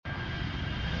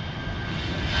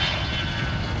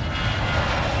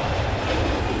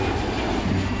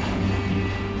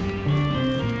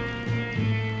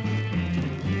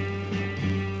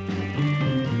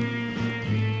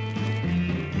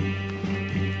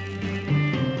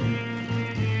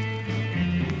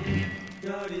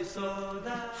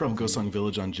From Gosong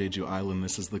Village on Jeju Island,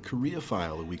 this is the Korea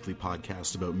File, a weekly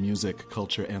podcast about music,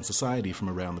 culture, and society from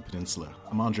around the peninsula.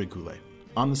 I'm Andre Goulet.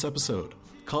 On this episode,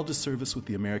 called to service with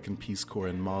the American Peace Corps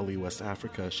in Mali, West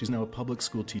Africa, she's now a public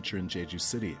school teacher in Jeju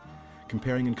City.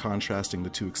 Comparing and contrasting the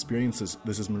two experiences,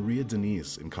 this is Maria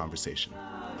Denise in conversation.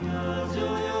 So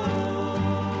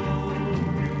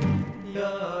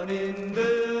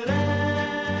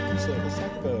let's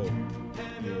talk about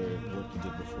your work you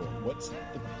did before. What's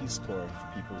the Peace Corps for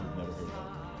people who've never heard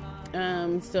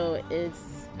of it? So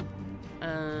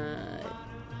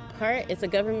it's a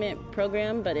government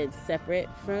program, but it's separate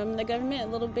from the government a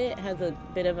little bit. It has a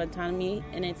bit of autonomy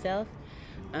in itself,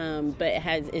 but it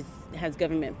has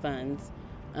government funds,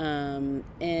 and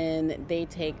they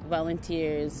take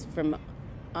volunteers from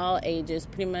all ages,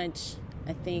 pretty much,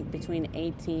 I think, between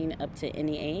 18 up to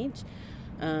any age,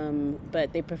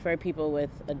 but they prefer people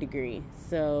with a degree.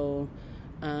 So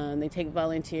they take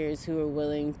volunteers who are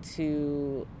willing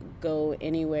to go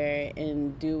anywhere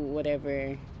and do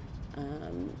whatever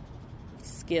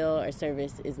skill or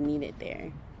service is needed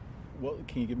there. Well,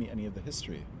 can you give me any of the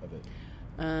history of it?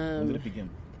 When did it begin?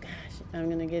 Gosh, I'm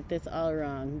going to get this all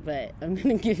wrong, but I'm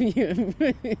going to give you...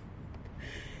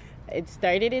 It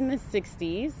started in the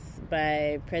 60s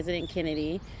by President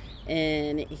Kennedy,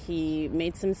 and he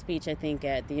made some speech, I think,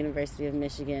 at the University of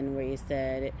Michigan where he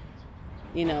said,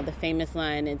 you know, the famous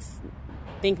line, it's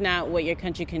think not what your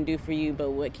country can do for you,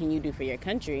 but what can you do for your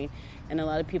country? And a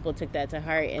lot of people took that to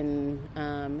heart, and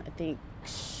I think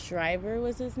Shriver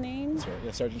was his name. That's right.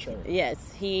 Yeah, Sergeant Shriver.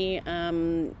 Yes, he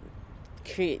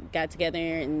got together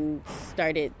and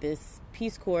started this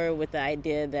Peace Corps with the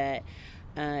idea that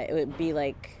it would be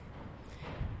like,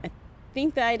 I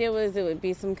think the idea was it would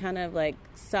be some kind of like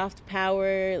soft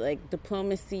power, like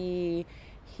diplomacy.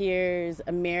 Here's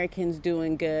Americans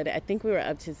doing good. I think we were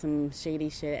up to some shady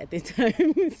shit at the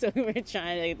time, so we were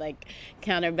trying to like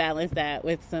counterbalance that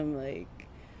with some like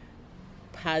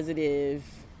positive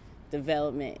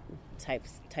development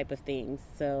type of things.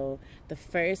 So the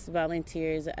first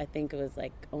volunteers, I think it was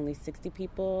like only 60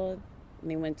 people.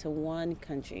 And they went to one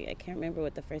country. I can't remember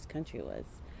what the first country was.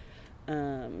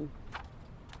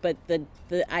 But the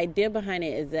idea behind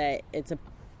it is that it's a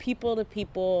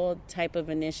people-to-people type of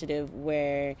initiative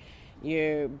where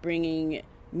you're bringing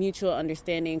mutual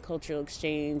understanding, cultural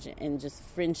exchange, and just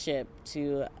friendship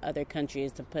to other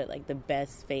countries to put like the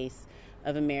best face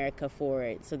of America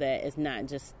forward, so that it's not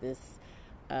just this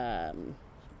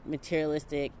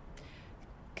materialistic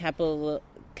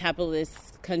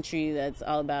capitalist country that's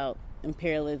all about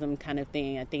imperialism kind of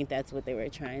thing. I think that's what they were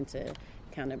trying to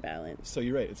counterbalance. So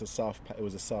you're right. It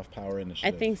was a soft power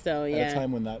initiative. I think so. Yeah. At a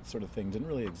time when that sort of thing didn't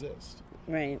really exist.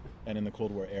 Right. And in the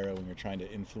Cold War era, when you're trying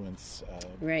to influence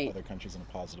other countries in a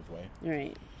positive way.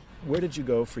 Right. Where did you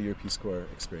go for your Peace Corps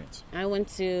experience? I went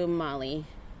to Mali.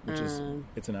 Which is,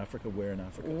 it's in Africa. Where in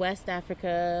Africa? West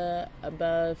Africa,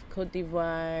 above Cote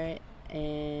d'Ivoire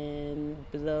and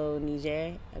below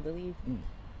Niger, I believe.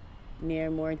 Near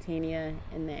Mauritania,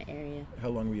 in that area. How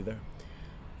long were you there?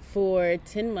 For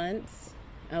 10 months.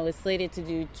 I was slated to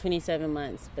do 27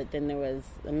 months, but then there was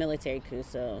a military coup,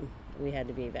 so we had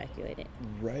to be evacuated.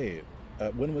 Right.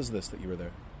 When was this that you were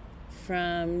there?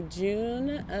 From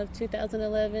June of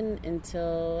 2011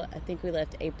 until I think we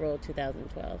left April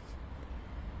 2012.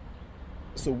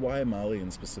 So why Mali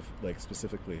in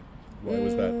specifically? Why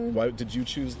was that? Why did you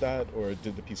choose that, or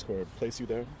did the Peace Corps place you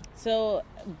there? So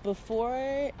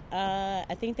before,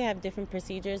 I think they have different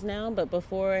procedures now, but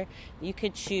before you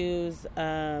could choose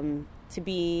to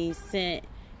be sent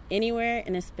anywhere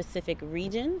in a specific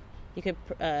region. You could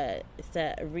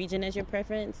set a region as your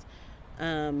preference,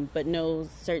 but no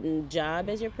certain job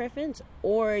as your preference,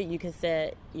 or you could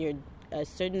set a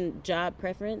certain job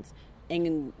preference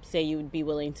and say you would be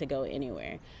willing to go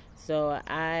anywhere. So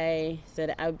I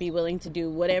said I would be willing to do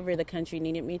whatever the country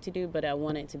needed me to do, but I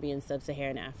wanted to be in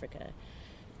sub-Saharan Africa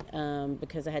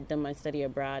because I had done my study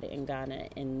abroad in Ghana,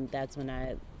 and that's when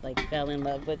I fell in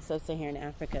love with sub-Saharan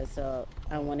Africa. So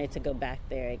I wanted to go back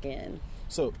there again.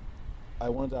 So I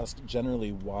wanted to ask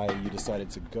generally why you decided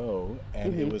to go,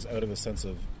 and it was out of a sense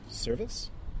of service?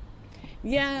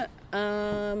 Yeah,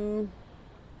 I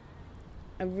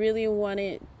really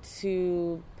wanted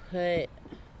to put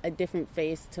a different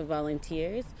face to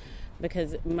volunteers,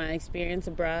 because my experience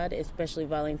abroad, especially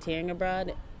volunteering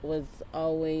abroad, was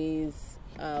always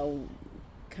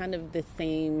kind of the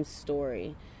same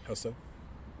story. How so?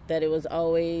 That it was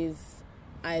always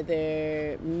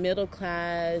either middle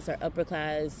class or upper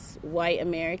class white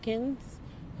Americans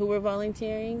who were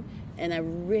volunteering, and I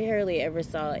rarely ever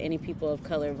saw any people of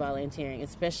color volunteering,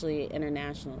 especially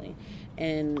internationally.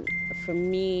 And for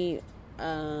me,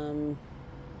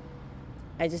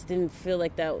 I just didn't feel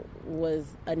like that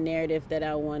was a narrative that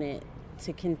I wanted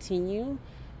to continue,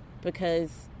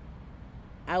 because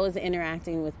I was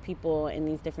interacting with people in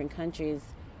these different countries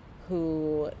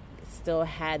who still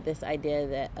had this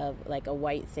idea of like a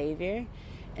white savior,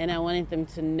 and I wanted them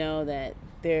to know that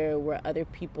there were other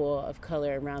people of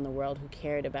color around the world who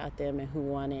cared about them and who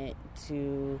wanted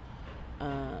to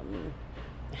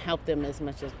help them as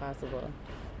much as possible.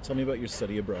 Tell me about your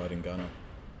study abroad in Ghana.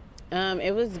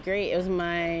 It was great. It was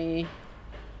I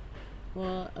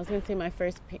was going to say my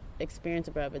first experience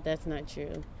abroad, but that's not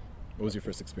true. What was your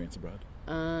first experience abroad?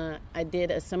 I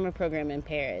did a summer program in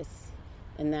Paris,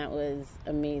 and that was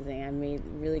amazing. I made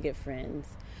really good friends.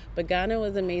 But Ghana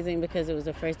was amazing because it was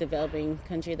the first developing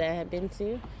country that I had been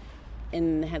to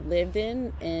and had lived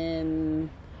in, and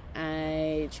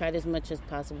I tried as much as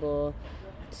possible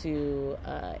to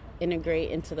integrate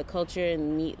into the culture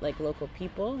and meet like local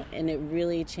people, and it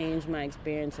really changed my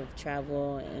experience of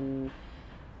travel and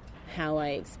how I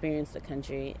experienced the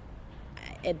country.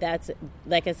 That's,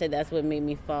 like I said, that's what made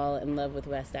me fall in love with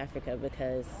West Africa,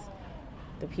 because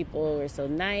the people were so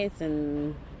nice,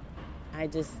 and I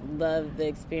just loved the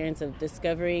experience of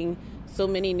discovering so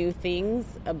many new things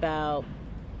about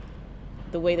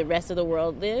the way the rest of the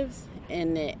world lives,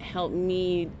 and it helped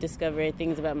me discover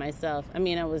things about myself. I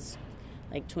mean, I was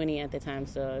like 20 at the time,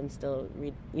 so I'm still,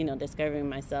 discovering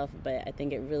myself, but I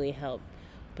think it really helped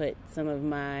put some of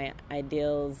my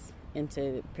ideals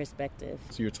into perspective.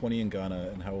 So you're 20 in Ghana,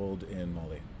 and how old in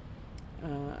Mali?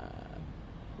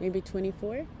 Maybe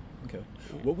 24. Okay.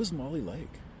 Yeah. What was Mali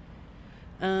like?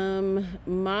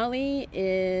 Mali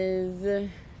is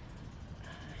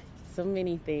so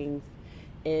many things.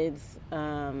 It's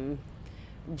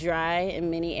dry in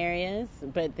many areas,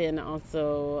 but then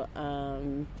also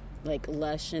like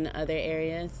lush in other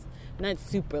areas. Not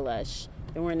super lush.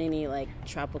 There weren't any like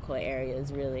tropical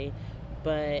areas really,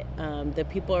 but the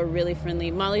people are really friendly.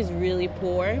 Mali's really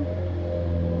poor,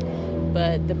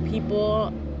 but the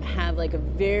people have like a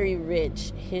very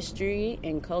rich history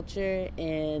and culture,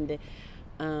 and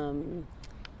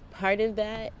part of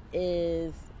that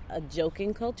is a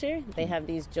joking culture. They have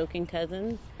these joking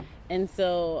cousins, and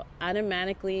so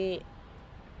automatically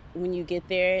when you get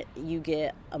there, you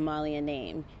get a Malian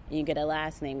name, and you get a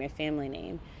last name, your family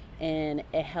name, and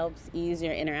it helps ease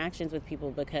your interactions with people,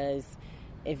 because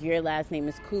if your last name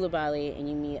is Koulibaly and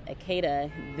you meet a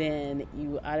Keita, then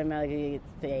you automatically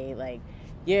say like,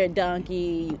 you're a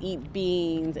donkey, you eat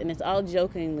beans, and it's all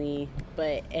jokingly,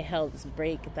 but it helps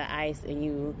break the ice, and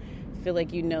you feel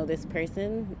like you know this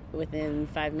person within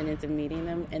 5 minutes of meeting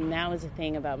them. And that was the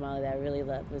thing about Mali that I really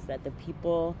loved, was that the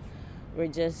people were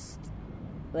just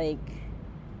like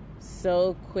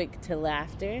so quick to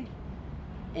laughter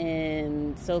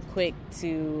and so quick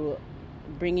to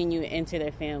bringing you into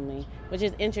their family, which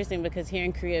is interesting because here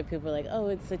in Korea people are like, oh,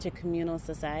 it's such a communal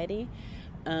society.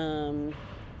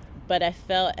 But I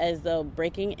felt as though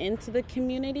breaking into the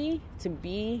community to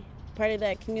be part of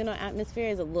that communal atmosphere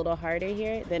is a little harder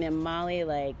here than in Mali.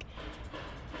 Like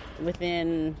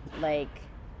within like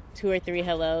 2 or 3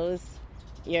 hellos,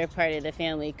 you're part of the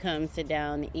family. Come sit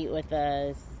down, eat with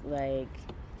us. Like,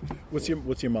 what's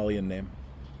your Malian name?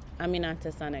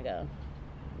 Aminata Sanago.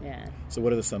 Yeah. So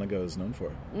what are the Sanagos known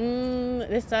for?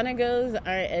 The Sanagos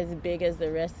aren't as big as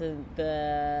the rest of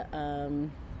the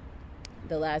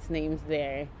last names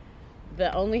there.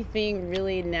 The only thing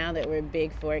really now that we're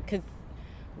big for, because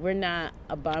we're not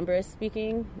a Bambara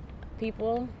speaking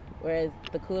people, whereas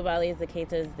the Koulibalys, the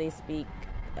Keitas, they speak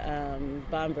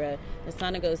Bambara. The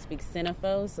Sanagos speak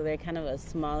Senefo, so they're kind of a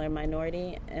smaller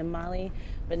minority in Mali.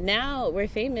 But now we're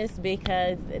famous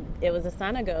because it was a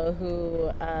Sanago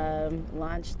who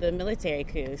launched the military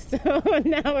coup. So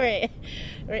now we're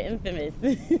infamous.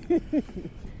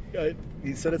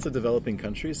 You said it's a developing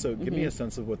country, so give me a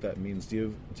sense of what that means.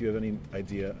 Do you have any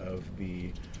idea of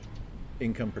the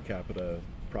income per capita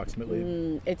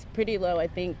approximately? It's pretty low. I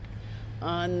think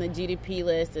on the GDP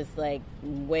list, it's like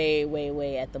way, way,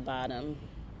 way at the bottom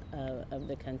of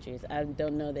the countries. I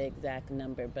don't know the exact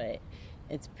number, but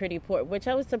it's pretty poor, which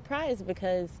I was surprised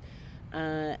because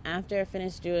after I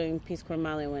finished doing Peace Corps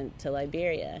Mali, I went to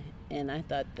Liberia, and I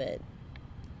thought that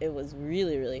it was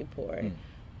really, really poor.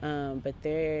 But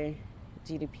their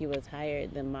GDP was higher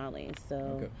than Mali.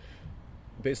 So, okay.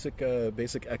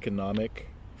 Basic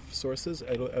economic sources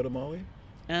out of Mali.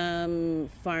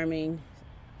 Farming,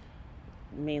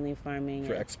 mainly farming.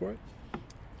 For export.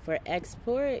 For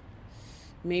export,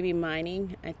 maybe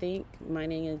mining. I think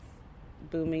mining is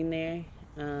booming there,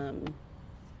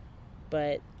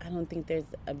 but I don't think there's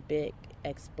a big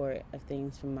export of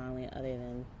things from Mali other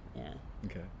than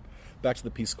Okay. Back to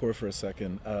the Peace Corps for a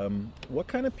second. What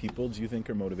kind of people do you think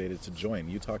are motivated to join?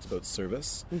 You talked about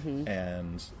service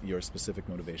and your specific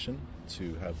motivation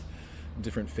to have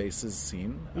different faces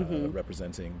seen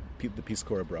representing the Peace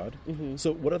Corps abroad.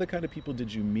 So what other kind of people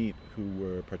did you meet who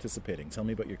were participating? Tell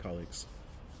me about your colleagues.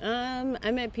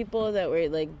 I met people that were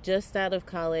like just out of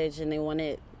college and they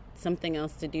wanted something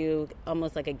else to do,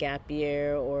 almost like a gap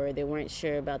year, or they weren't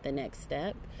sure about the next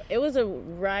step. It was a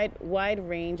wide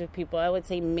range of people. I would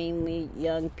say mainly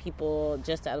young people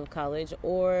just out of college,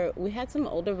 or we had some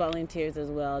older volunteers as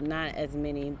well, not as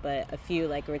many, but a few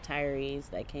like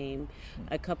retirees that came.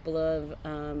 A couple of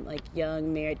like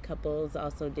young married couples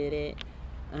also did it.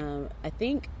 I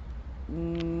think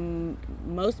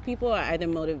most people are either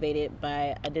motivated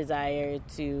by a desire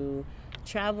to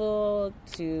travel,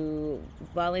 to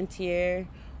volunteer,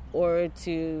 or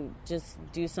to just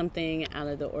do something out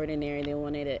of the ordinary. They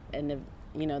wanted it, and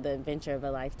the adventure of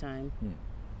a lifetime.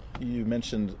 You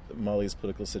mentioned Mali's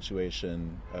political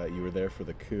situation. You were there for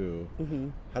the coup.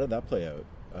 How did that play out?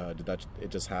 It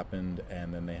just happened,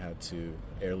 and then they had to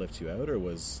airlift you out, or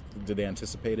did they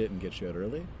anticipate it and get you out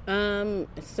early?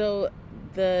 So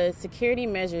the security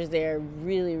measures there are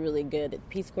really, really good.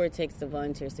 Peace Corps takes the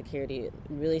volunteer security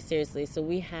really seriously. So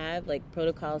we have like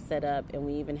protocols set up, and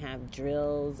we even have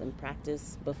drills and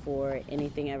practice before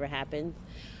anything ever happens.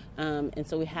 And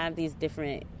so we have these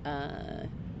different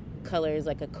colors,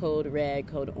 like a code red,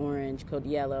 code orange, code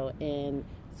yellow. And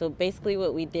so basically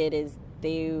what we did is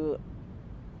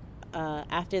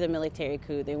after the military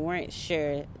coup, they weren't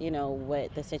sure,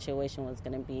 what the situation was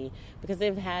going to be, because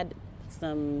they've had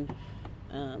some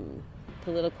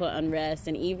political unrest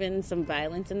and even some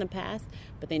violence in the past,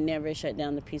 but they never shut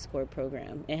down the Peace Corps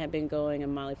program. It had been going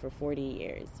in Mali for 40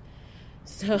 years.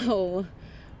 So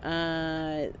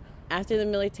after the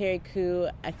military coup,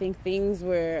 I think things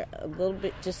were a little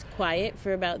bit just quiet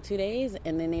for about 2 days,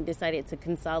 and then they decided to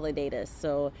consolidate us.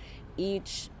 So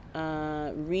each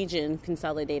region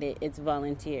consolidated its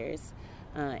volunteers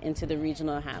into the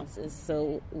regional houses.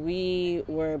 So we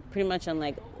were pretty much on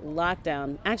like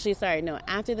lockdown.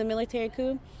 After the military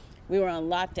coup, we were on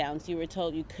lockdown. So you were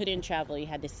told you couldn't travel. You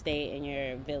had to stay in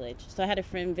your village. So I had a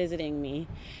friend visiting me,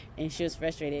 and she was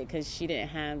frustrated because she didn't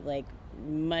have like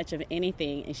much of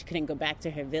anything, and she couldn't go back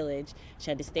to her village. She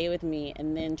had to stay with me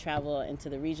and then travel into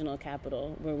the regional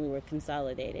capital where we were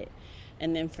consolidated.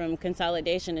 And then from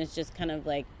consolidation, it's just kind of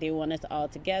like they want us all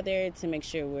together to make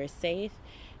sure we're safe.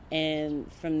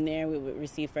 And from there, we would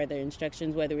receive further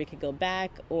instructions whether we could go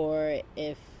back or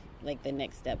if like the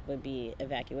next step would be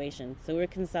evacuation. So we were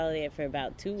consolidated for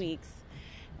about 2 weeks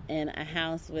in a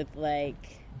house with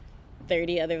like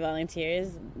 30 other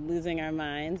volunteers, losing our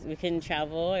minds. We couldn't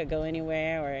travel or go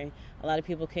anywhere, or a lot of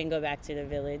people couldn't go back to the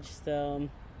village. So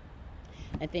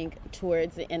I think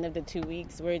towards the end of the 2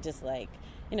 weeks, we're just like,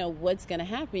 what's going to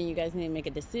happen? You guys need to make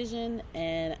a decision.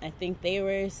 And I think they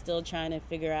were still trying to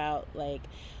figure out, like,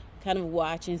 kind of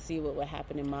watch and see what would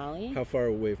happen in Mali. How far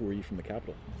away were you from the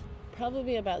capital?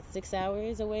 Probably about 6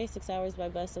 hours away, 6 hours by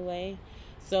bus away.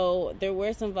 So there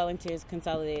were some volunteers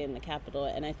consolidated in the capital,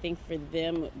 and I think for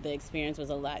them, the experience was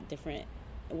a lot different.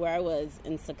 Where I was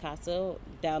in Sakasso,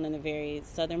 down in the very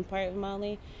southern part of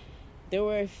Mali, there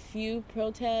were a few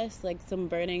protests, like some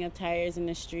burning of tires in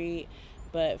the street,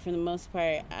 but for the most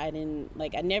part, I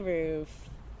never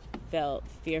felt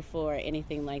fearful or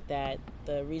anything like that.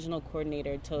 The regional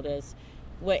coordinator told us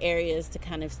what areas to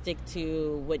kind of stick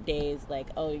to, what days, like,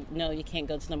 oh, no, you can't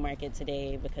go to the market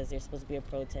today because there's supposed to be a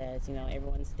protest,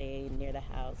 everyone stay near the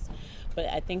house. But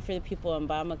I think for the people in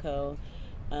Bamako,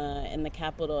 in the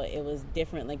capital, it was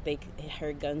different. Like, they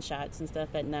heard gunshots and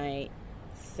stuff at night.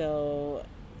 So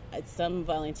some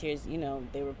volunteers,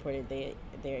 they reported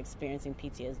they're experiencing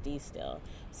PTSD still.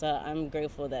 So I'm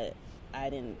grateful that I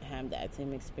didn't have that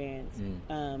same experience.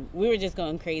 We were just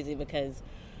going crazy because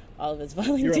all of us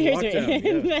volunteers were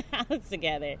in the house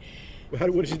together.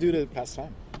 What did you do to pass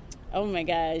time? Oh my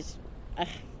gosh.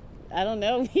 I don't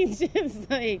know. We just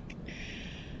would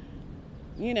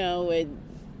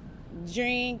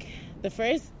drink.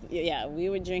 We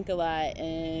would drink a lot,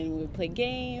 and we would play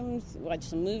games, watch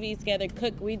some movies together,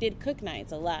 cook. We did cook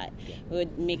nights a lot. We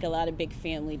would make a lot of big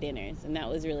family dinners, and that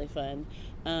was really fun.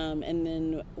 And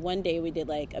then one day we did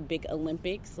like a big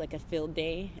Olympics, like a field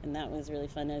day, and that was really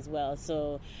fun as well.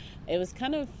 So it was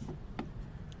kind of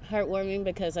heartwarming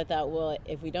because I thought, well,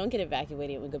 if we don't get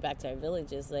evacuated and we go back to our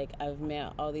villages, like I've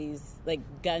met all these, like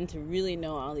gotten to really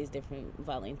know all these different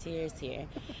volunteers here,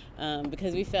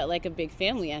 because we felt like a big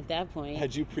family at that point.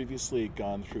 Had you previously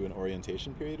gone through an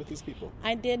orientation period with these people?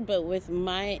 I did, but with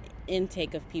my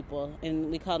intake of people,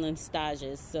 and we call them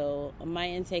stages, so my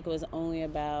intake was only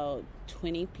about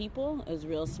 20 people. It was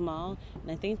real small,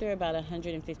 and I think there were about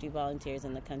 150 volunteers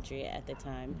in the country at the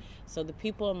time. So the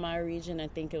people in my region, I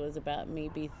think it was about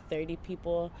maybe 30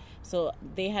 people. So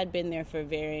they had been there for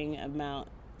varying amounts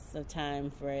of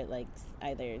time, for like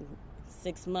either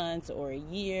 6 months or a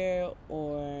year,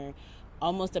 or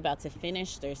almost about to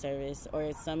finish their service,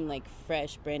 or some like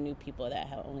fresh, brand new people that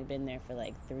have only been there for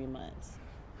like 3 months.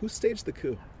 Who staged the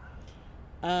coup?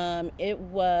 It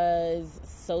was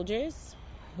soldiers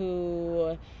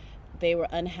who, they were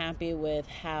unhappy with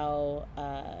how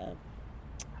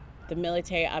the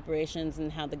military operations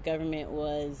and how the government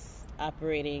was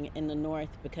operating in the north,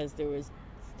 because there was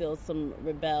still some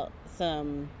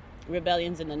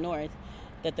rebellions in the north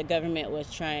that the government was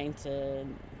trying to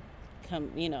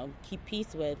keep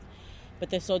peace with. But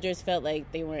the soldiers felt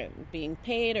like they weren't being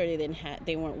paid, or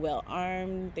they weren't well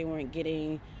armed, they weren't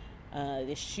getting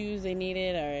the shoes they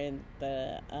needed, or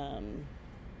the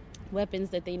weapons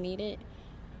that they needed.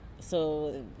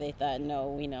 So they thought,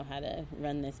 no, we know how to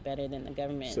run this better than the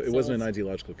government. So it wasn't an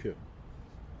ideological coup?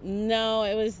 No,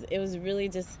 it was really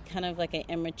just kind of like an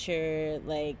immature,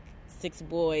 like 6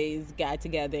 boys got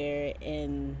together,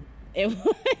 and it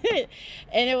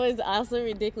was also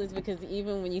ridiculous because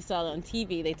even when you saw it on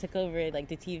TV, they took over like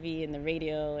the TV and the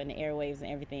radio and the airwaves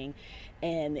and everything,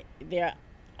 and they're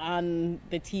on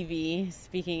the TV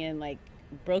speaking in like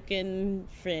broken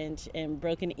French and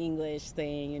broken English,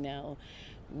 saying,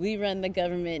 we run the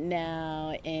government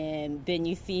now, and then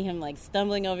you see him like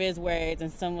stumbling over his words,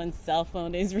 and someone's cell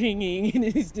phone is ringing, and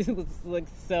it just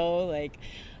looks so like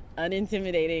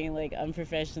unintimidating, like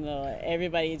unprofessional.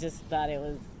 Everybody just thought it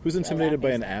was. Who's intimidated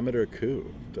by an amateur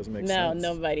coup? Doesn't make sense.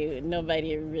 No,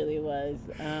 nobody really was.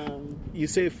 You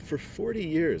say for 40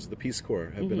 years the Peace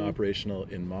Corps have been operational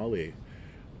in Mali.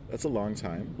 That's a long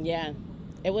time. Yeah,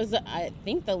 it was. I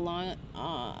think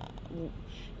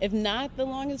if not the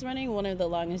longest running, one of the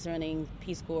longest running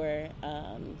Peace Corps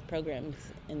programs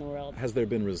in the world. Has there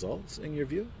been results in your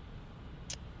view?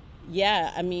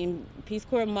 Yeah, I mean, Peace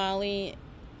Corps Mali,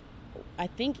 I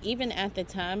think even at the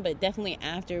time, but definitely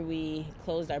after we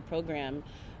closed our program,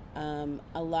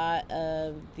 a lot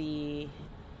of the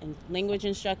language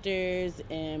instructors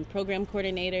and program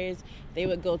coordinators, they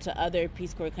would go to other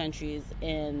Peace Corps countries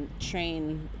and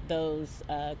train those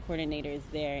coordinators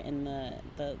there and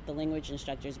the language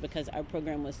instructors, because our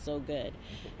program was so good.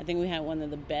 I think we had one of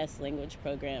the best language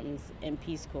programs in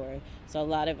Peace Corps. So a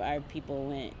lot of our people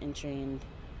went and trained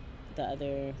the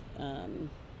other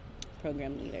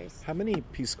program leaders. How many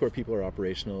Peace Corps people are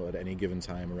operational at any given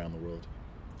time around the world?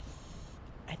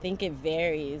 I think it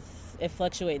varies. It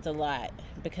fluctuates a lot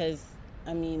because,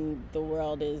 I mean, the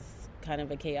world is kind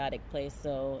of a chaotic place.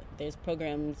 So there's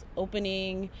programs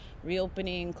opening,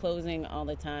 reopening, closing all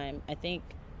the time. I think,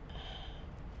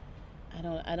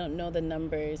 I don't know the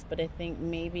numbers, but I think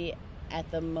maybe at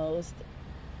the most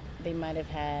they might have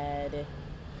had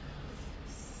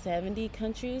 70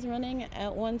 countries running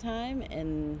at one time,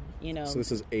 and So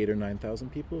this is 8,000 or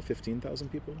 9,000 people, 15,000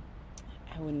 people.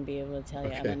 I wouldn't be able to tell you.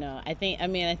 Okay. I don't know. I think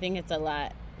it's a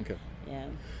lot. Okay. Yeah.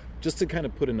 Just to kind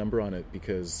of put a number on it,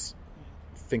 because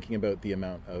thinking about the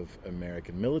amount of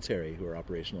American military who are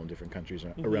operational in different countries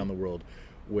around the world,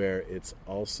 where it's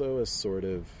also a sort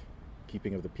of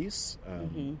keeping of the peace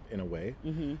in a way.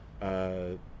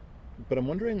 But I'm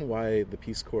wondering why the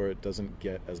Peace Corps doesn't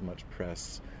get as much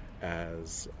press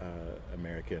as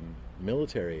American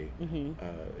military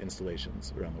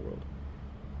installations around the world.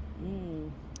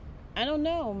 I don't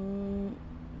know.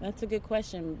 That's a good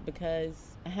question,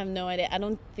 because I have no idea. I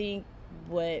don't think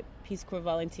what Peace Corps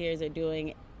volunteers are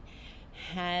doing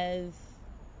has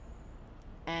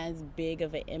as big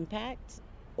of an impact,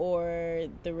 or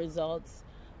the results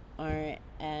aren't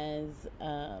as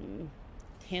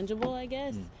tangible, I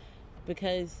guess,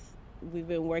 because we've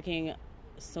been working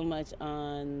so much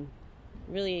on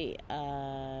really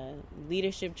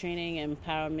leadership training,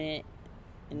 empowerment,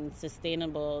 and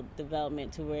sustainable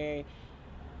development, to where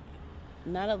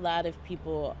not a lot of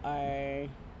people are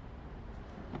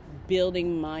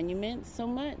building monuments so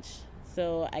much.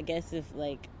 So I guess if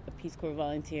like a Peace Corps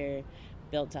volunteer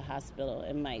built a hospital,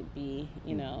 it might be,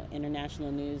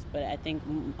 international news. But I think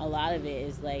a lot of it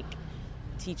is like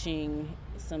teaching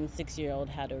some 6-year-old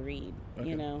how to read.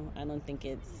 Okay. I don't think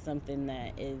it's something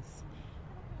that is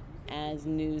as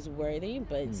newsworthy,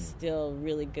 but still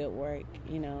really good work,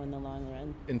 in the long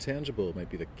run. Intangible might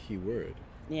be the key word.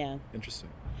 Yeah. Interesting.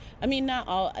 I mean, not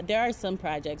all. There are some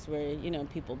projects where,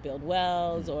 people build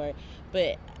wells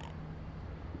but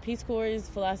Peace Corps'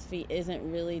 philosophy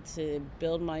isn't really to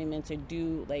build monuments or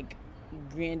do like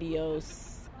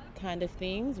grandiose kind of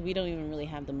things. We don't even really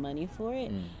have the money for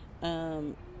it.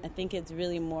 I think it's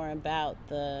really more about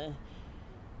the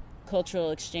cultural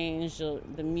exchange,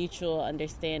 the mutual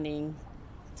understanding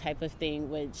type of thing,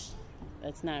 which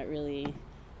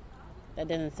that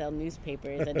doesn't sell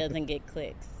newspapers, that doesn't get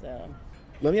clicks. So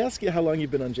let me ask you how long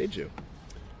you've been on Jeju.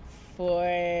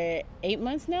 For 8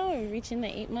 months now. We're reaching the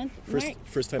 8-month mark.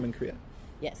 First time in Korea?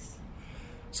 Yes.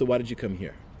 So why did you come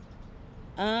here?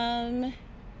 I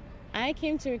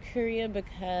came to Korea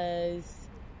because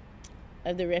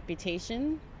of the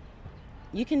reputation.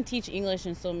 You can teach English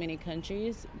in so many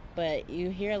countries, but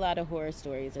you hear a lot of horror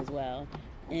stories as well.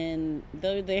 And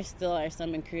though there still are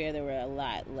some in Korea, there were a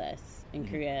lot less in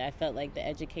Korea. I felt like the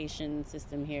education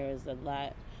system here is a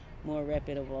lot more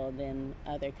reputable than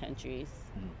other countries.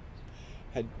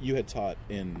 You had taught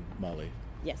in Mali?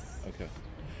 Yes. Okay.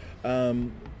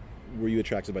 Were you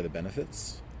attracted by the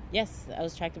benefits? Yes, I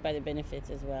was attracted by the benefits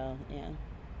as well, yeah.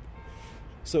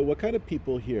 So what kind of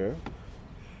people here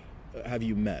have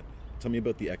you met? Tell me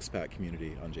about the expat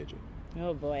community on Jeju.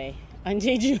 Oh boy, on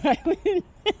Jeju Island.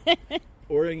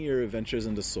 Or in your adventures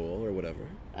into Seoul or whatever.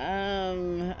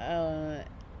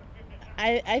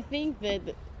 I think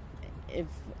that if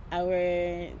I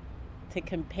were to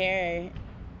compare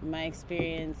my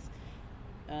experience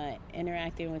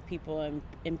interacting with people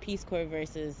in Peace Corps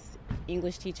versus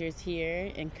English teachers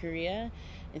here in Korea,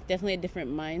 it's definitely a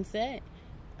different mindset.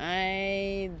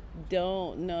 I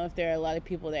don't know if there are a lot of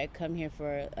people that come here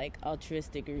for like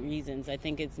altruistic reasons. I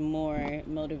think it's more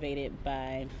motivated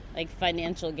by like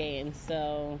financial gain.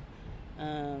 So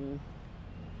that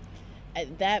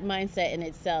mindset in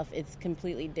itself, it's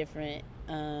completely different.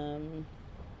 The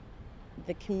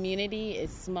community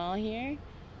is small here,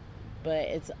 but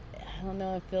I don't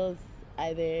know, it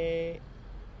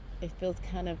feels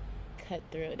kind of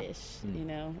cutthroatish,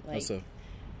 like. How so?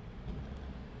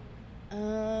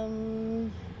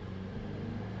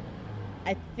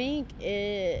 I think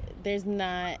there's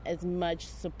not as much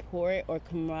support or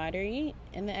camaraderie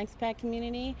in the expat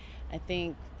community. I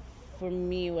think for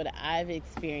me, what I've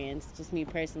experienced, just me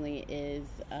personally, is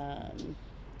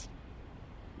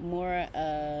more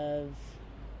of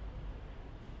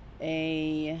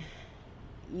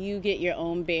you get your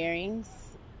own bearings,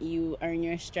 you earn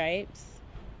your stripes,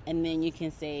 and then you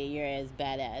can say you're as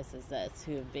badass as us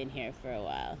who have been here for a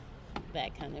while.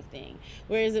 That kind of thing.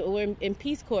 Whereas in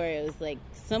Peace Corps, it was like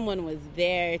someone was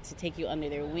there to take you under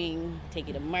their wing, take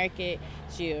you to market,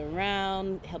 show you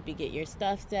around, help you get your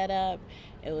stuff set up.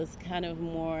 It was kind of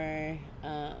more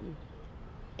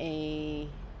a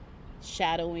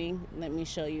shadowing. Let me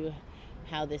show you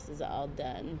how this is all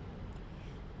done.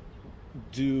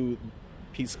 Do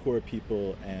Peace Corps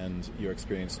people and your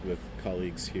experience with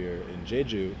colleagues here in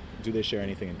Jeju, do they share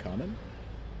anything in common?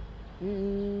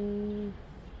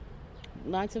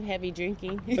 Lots of heavy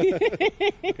drinking.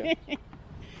 Okay.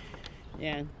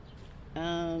 Yeah.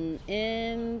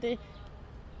 And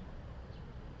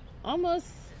almost,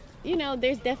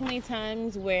 there's definitely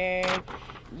times where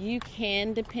you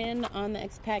can depend on the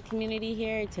expat community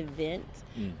here to vent,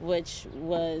 which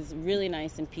was really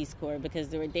nice in Peace Corps because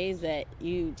there were days that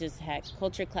you just had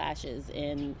culture clashes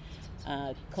and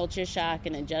culture shock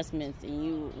and adjustments, and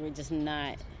you were just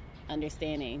not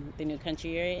understanding the new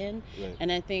country you're in. Right.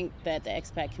 And I think that the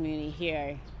expat community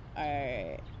here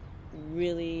are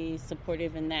really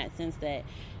supportive in that sense that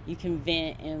you can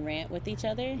vent and rant with each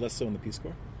other. Less so in the Peace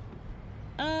Corps?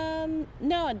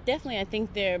 No, definitely. I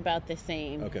think they're about the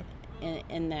same. Okay.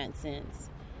 In that sense,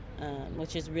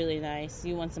 which is really nice.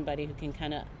 You want somebody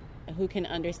who can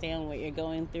understand what you're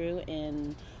going through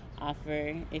and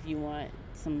offer if you want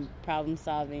some problem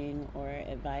solving or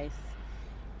advice.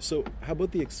 So how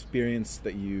about the experience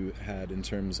that you had in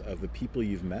terms of the people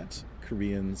you've met,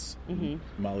 Koreans,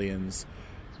 Malians?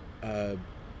 Do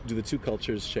the two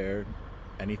cultures share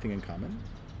anything in common?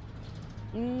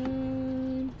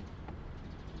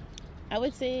 I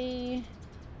would say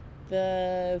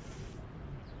the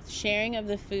sharing of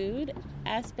the food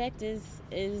aspect is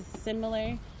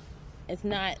similar. It's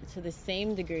not to the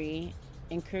same degree.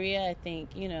 In Korea, I think,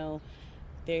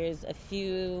 there's a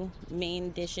few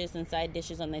main dishes and side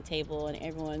dishes on the table, and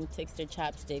everyone takes their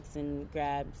chopsticks and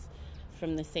grabs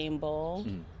from the same bowl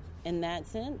in that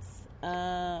sense.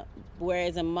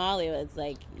 Whereas in Mali, it's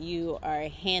like you are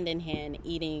hand in hand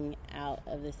eating out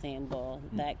of the same bowl,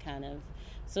 that kind of.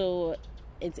 So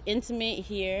it's intimate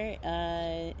here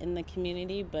in the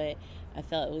community, but I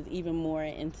felt it was even more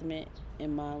intimate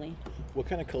in Mali. What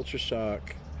kind of culture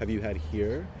shock have you had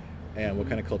here, and what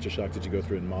kind of culture shock did you go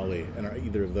through in Mali? And are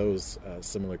either of those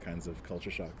similar kinds of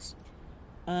culture shocks?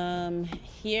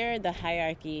 Here, the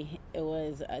hierarchy, it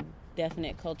was a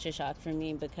definite culture shock for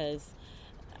me because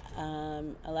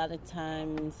a lot of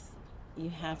times you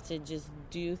have to just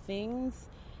do things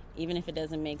even if it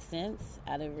doesn't make sense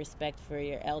out of respect for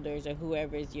your elders or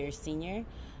whoever is your senior.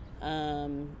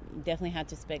 Definitely have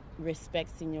to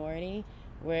respect seniority.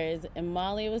 Whereas in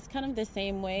Mali, it was kind of the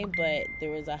same way, but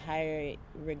there was a higher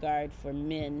regard for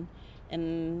men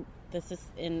and this is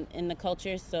in the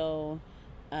culture, so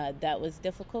that was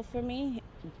difficult for me.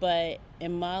 But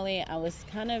in Mali, I was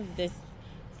kind of this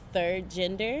third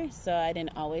gender, so I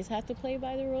didn't always have to play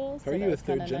by the rules. How are you a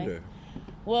third gender? Nice.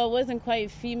 Well, it wasn't quite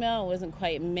female, it wasn't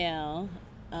quite male.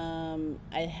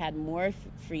 I had more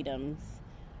freedoms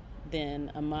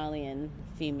than a Malian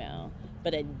female,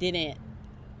 but I didn't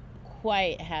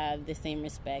quite have the same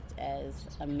respect as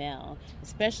a male,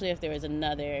 especially if there was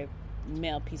another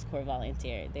male Peace Corps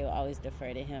volunteer. They would always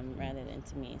defer to him rather than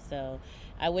to me. So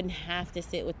I wouldn't have to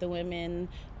sit with the women,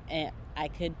 and I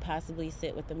could possibly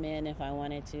sit with the men if I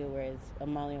wanted to, whereas a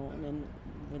Malian woman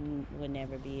would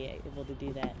never be able to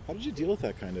do that. How did you deal with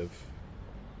that kind of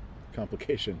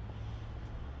complication?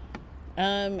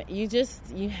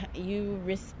 You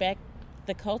respect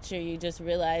the culture. You just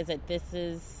realize that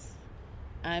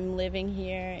I'm living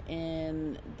here,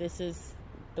 and this is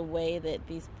the way that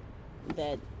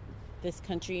this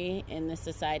country and this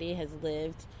society has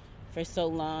lived for so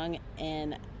long,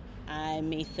 and I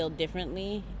may feel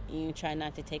differently. You try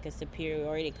not to take a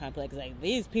superiority complex, like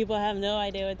these people have no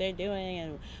idea what they're doing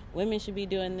and women should be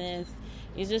doing this.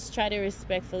 You just try to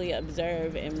respectfully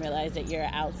observe and realize that you're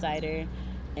an outsider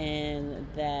and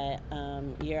that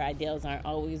your ideals aren't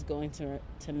always going to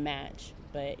match,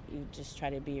 but you just try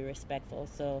to be respectful.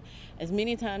 So as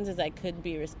many times as I could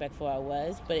be respectful, I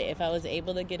was, but if I was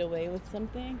able to get away with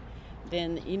something,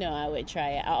 then, I would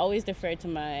try it. I always defer to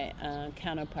my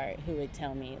counterpart who would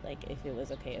tell me, like, if it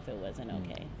was okay, if it wasn't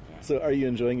okay. Yeah. So are you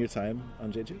enjoying your time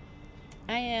on Jeju?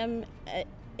 I am.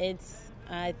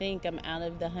 I think I'm out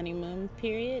of the honeymoon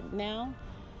period now.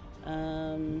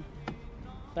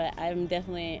 But I'm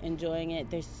definitely enjoying it.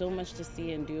 There's so much to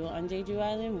see and do on Jeju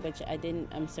Island, which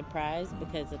I'm surprised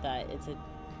because I thought it's a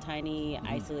tiny,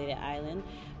 isolated island.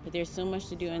 But there's so much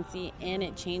to do and see, and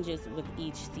it changes with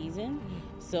each season.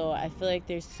 So I feel like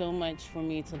there's so much for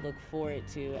me to look forward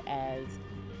to as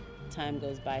time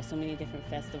goes by. So many different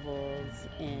festivals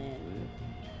and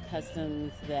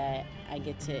customs that I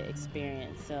get to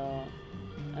experience. So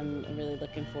I'm really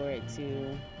looking forward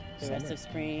to the rest of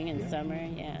spring and summer.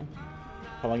 Yeah.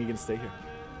 How long are you going to stay here?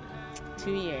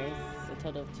 2 years, a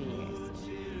total of 2 years.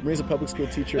 Maria's a public school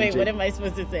teacher. Wait, what am I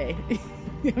supposed to say?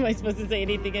 Am I supposed to say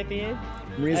anything at the end?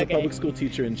 Maria's a public school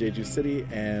teacher in Jeju City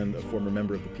and a former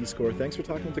member of the Peace Corps. Thanks for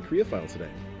talking with the Korea File today.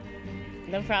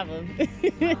 No problem.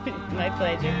 My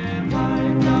pleasure.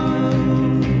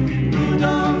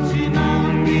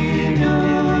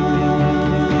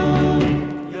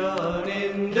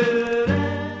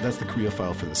 That's the Korea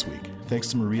File for this week. Thanks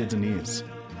to Maria Denise.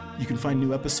 You can find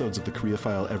new episodes of the Korea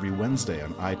File every Wednesday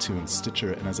on iTunes,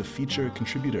 Stitcher, and as a feature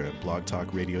contributor at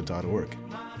blogtalkradio.org.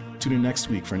 Tune in next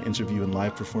week for an interview and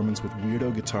live performance with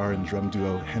weirdo guitar and drum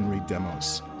duo Henry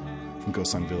Demos. From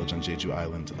Gosang Village on Jeju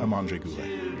Island, I'm Andre Goulet.